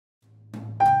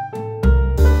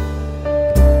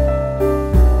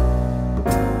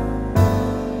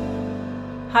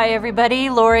Hi everybody,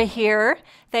 Laura here.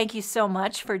 Thank you so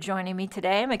much for joining me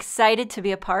today. I'm excited to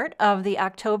be a part of the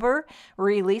October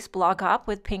release blog hop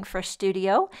with Pinkfresh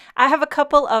Studio. I have a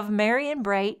couple of merry and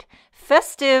bright,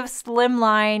 festive,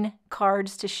 slimline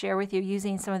cards to share with you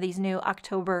using some of these new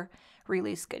October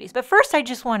release goodies. But first I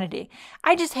just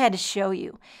had to show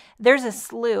you. There's a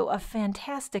slew of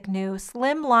fantastic new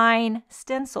slimline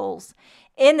stencils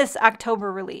in this October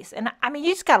release. And I mean,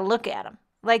 you just got to look at them.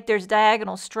 Like there's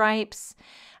diagonal stripes.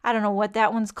 I don't know what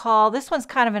that one's called. This one's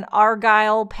kind of an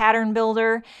argyle pattern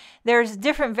builder. There's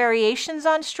different variations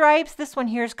on stripes. This one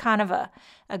here is kind of a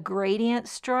gradient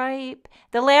stripe.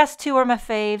 The last two are my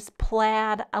faves.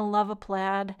 Plaid. I love a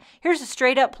plaid. Here's a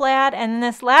straight up plaid. And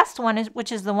this last one,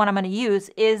 which is the one I'm going to use,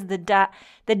 is the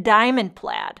diamond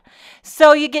plaid.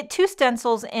 So you get two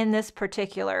stencils in this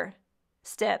particular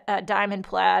diamond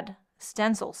plaid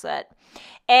stencil set.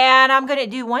 And I'm going to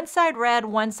do one side red,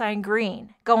 one side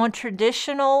green, going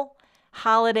traditional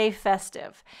holiday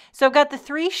festive. So I've got the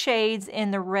three shades in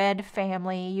the red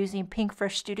family using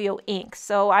Pinkfresh Studio ink.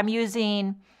 So I'm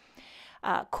using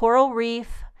Coral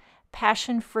Reef,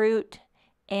 Passion Fruit,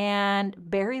 and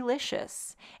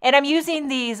Berrylicious. And I'm using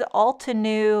these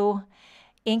Altenew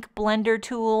ink blender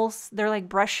tools. They're like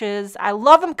brushes. I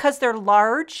love them because they're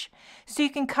large, so you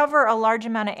can cover a large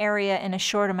amount of area in a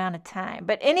short amount of time.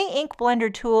 But any ink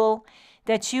blender tool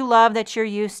that you love, that you're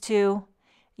used to,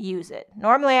 use it.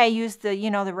 Normally I use the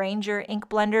Ranger ink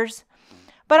blenders,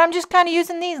 but I'm just kind of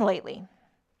using these lately.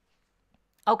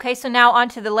 Okay, so now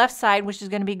onto the left side, which is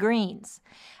going to be greens.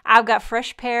 I've got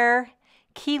fresh pear,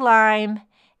 key lime,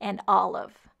 and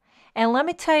olive. And let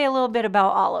me tell you a little bit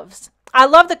about olives. I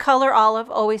love the color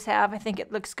olive, always have. I think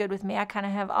it looks good with me. I kind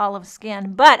of have olive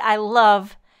skin, but I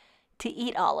love to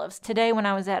eat olives. Today when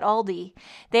I was at Aldi,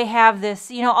 they have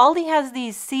this, Aldi has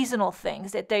these seasonal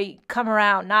things that they come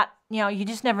around, not, you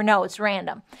just never know, it's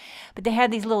random. But they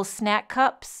had these little snack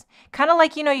cups, kind of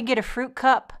like, you get a fruit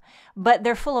cup, but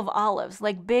they're full of olives,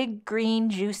 like big, green,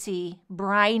 juicy,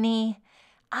 briny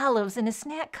olives in a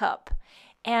snack cup.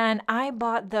 And I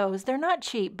bought those. They're not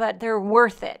cheap, but they're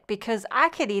worth it because I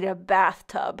could eat a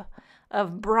bathtub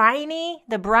of briny,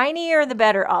 the brinier the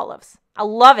better olives. I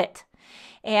love it.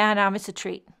 And it's a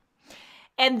treat.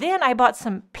 And then I bought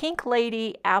some Pink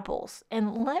Lady apples.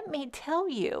 And let me tell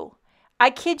you, I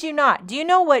kid you not. Do you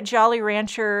know what Jolly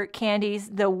Rancher candies,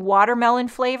 the watermelon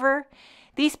flavor?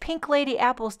 These Pink Lady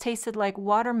apples tasted like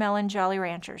watermelon Jolly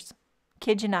Ranchers.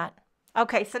 Kid you not.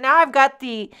 Okay, so now I've got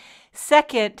the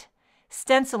second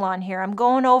stencil on here. I'm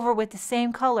going over with the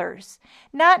same colors.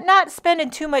 Not spending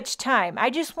too much time. I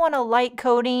just want a light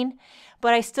coating,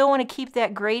 but I still want to keep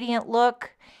that gradient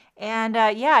look. And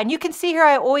yeah, and you can see here,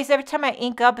 every time I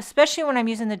ink up, especially when I'm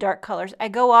using the dark colors, I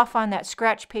go off on that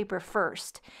scratch paper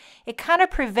first. It kind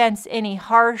of prevents any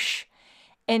harsh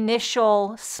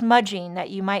initial smudging that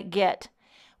you might get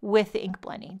with the ink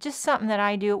blending. Just something that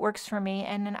I do. It works for me.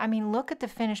 And then, I mean, look at the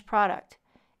finished product.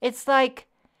 It's like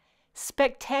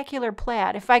spectacular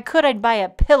plaid. If I could, I'd buy a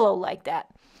pillow like that.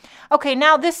 Okay,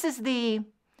 now this is the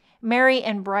Merry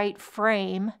and Bright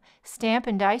frame stamp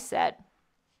and die set.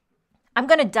 I'm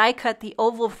going to die cut the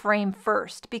oval frame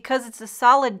first because it's a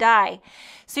solid die.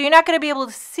 So you're not going to be able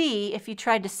to see if you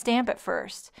tried to stamp it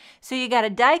first. So you got to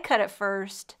die cut it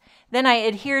first. Then I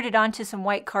adhered it onto some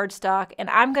white cardstock, and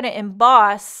I'm going to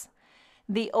emboss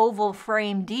the oval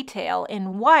frame detail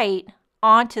in white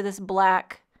onto this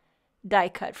black die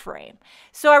cut frame.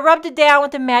 So I rubbed it down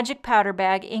with the magic powder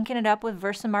bag, inking it up with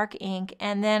Versamark ink,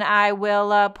 and then I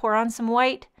will pour on some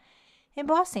white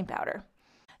embossing powder.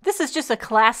 This is just a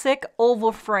classic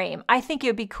oval frame. I think it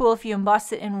would be cool if you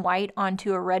emboss it in white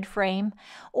onto a red frame,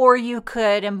 or you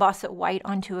could emboss it white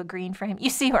onto a green frame.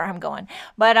 You see where I'm going.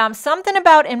 But something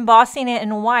about embossing it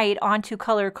in white onto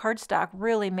colored cardstock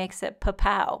really makes it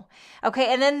pa-pow.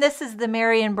 Okay, and then this is the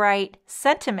Merry and Bright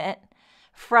sentiment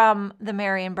from the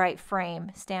Merry and Bright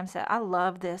frame stamp set. I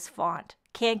love this font.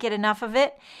 Can't get enough of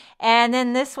it. And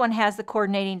then this one has the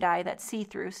coordinating die that's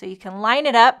see-through, so you can line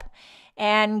it up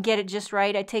and get it just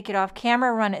right. I take it off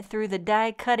camera, run it through the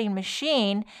die cutting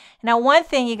machine. Now, one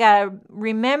thing you got to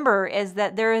remember is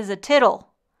that there is a tittle.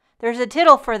 There's a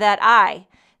tittle for that eye,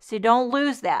 so don't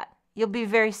lose that. You'll be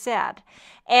very sad.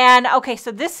 And okay,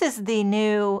 so this is the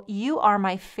new You Are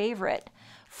My Favorite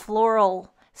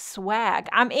floral swag.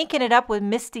 I'm inking it up with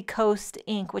Misty Coast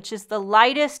ink, which is the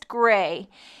lightest gray.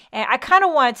 And I kind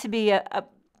of want it to be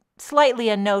slightly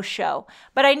a no-show,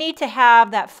 but I need to have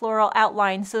that floral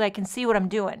outline so that I can see what I'm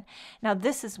doing. Now,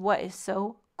 this is what is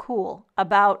so cool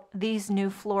about these new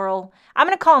floral, I'm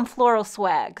going to call them floral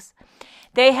swags.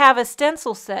 They have a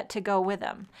stencil set to go with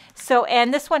them. So,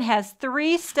 and this one has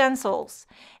 3 stencils.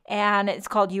 and it's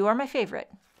called You Are My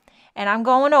Favorite. And I'm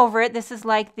going over it. This is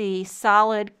like the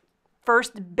solid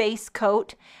first base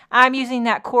coat. I'm using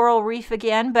that coral reef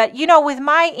again, but you know, with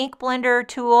my ink blender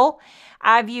tool,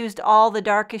 I've used all the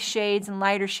darkest shades and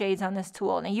lighter shades on this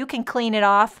tool. Now you can clean it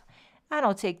off. I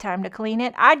don't take time to clean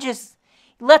it. I just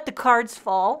let the cards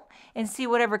fall and see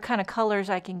whatever kind of colors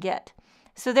I can get.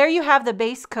 So there you have the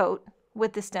base coat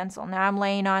with the stencil. Now I'm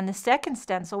laying on the second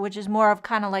stencil, which is more of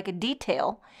kind of like a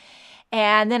detail.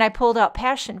 And then I pulled out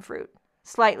passion fruit,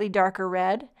 slightly darker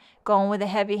red, going with a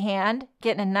heavy hand,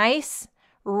 getting a nice,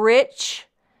 rich,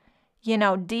 you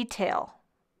know, detail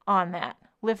on that.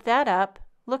 Lift that up.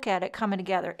 Look at it coming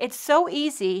together. It's so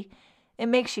easy, it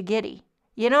makes you giddy.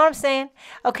 You know what I'm saying?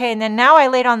 Okay, and then now I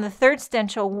laid on the third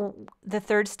stencil,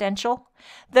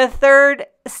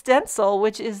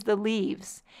 which is the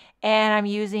leaves. And I'm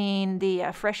using the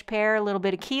fresh pear, a little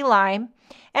bit of key lime.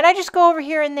 And I just go over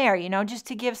here and there, you know, just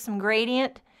to give some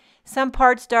gradient. Some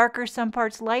parts darker, some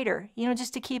parts lighter, you know,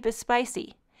 just to keep it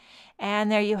spicy.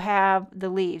 And there you have the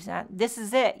leaves. Now, this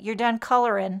is it. You're done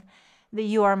coloring the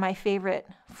You Are My Favorite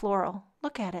floral.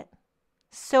 Look at it.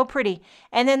 So pretty.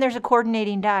 And then there's a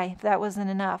coordinating die, if that wasn't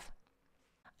enough.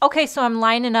 Okay, so I'm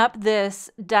lining up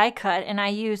this die cut, and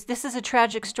this is a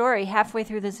tragic story. Halfway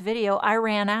through this video, I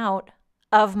ran out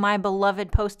of my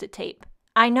beloved Post-it tape.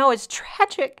 I know, it's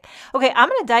tragic. Okay, I'm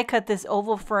going to die cut this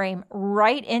oval frame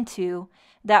right into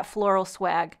that floral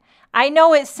swag. I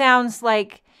know it sounds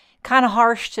like kind of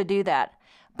harsh to do that,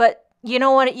 but you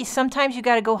know what? Sometimes you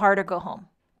got to go hard or go home,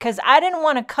 because I didn't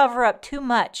want to cover up too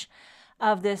much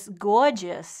of this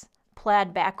gorgeous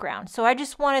plaid background. So I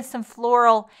just wanted some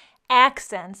floral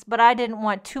accents, but I didn't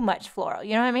want too much floral.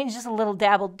 You know what I mean? Just a little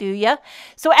dabble, do ya?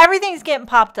 So everything's getting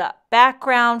popped up.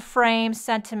 Background, frame,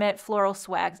 sentiment, floral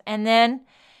swags. And then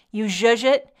you zhuzh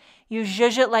it. You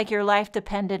zhuzh it like your life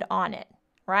depended on it,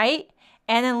 right?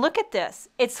 And then look at this.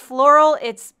 It's floral,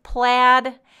 it's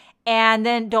plaid, and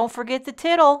then don't forget the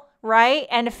tittle, right?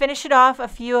 And to finish it off, a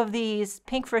few of these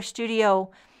Pinkfresh Studio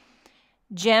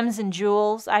gems and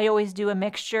jewels. I always do a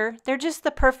mixture. They're just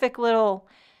the perfect little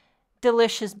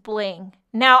delicious bling.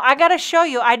 Now I got to show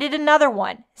you, I did another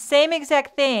one. Same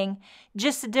exact thing,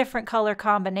 just a different color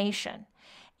combination.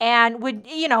 And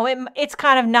it's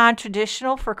kind of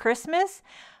non-traditional for Christmas,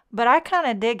 but I kind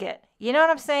of dig it. You know what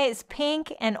I'm saying? It's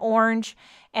pink and orange.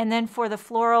 And then for the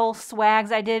floral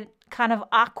swags, I did kind of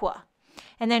aqua.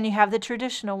 And then you have the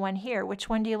traditional one here. Which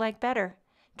one do you like better?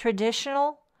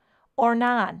 Traditional or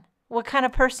non? What kind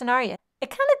of person are you? It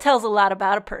kind of tells a lot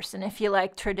about a person if you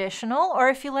like traditional or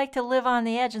if you like to live on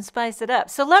the edge and spice it up.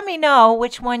 So let me know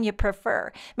which one you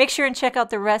prefer. Make sure and check out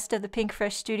the rest of the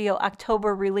Pinkfresh Studio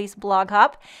October release blog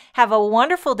hop. Have a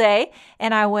wonderful day,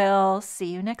 and I will see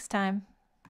you next time.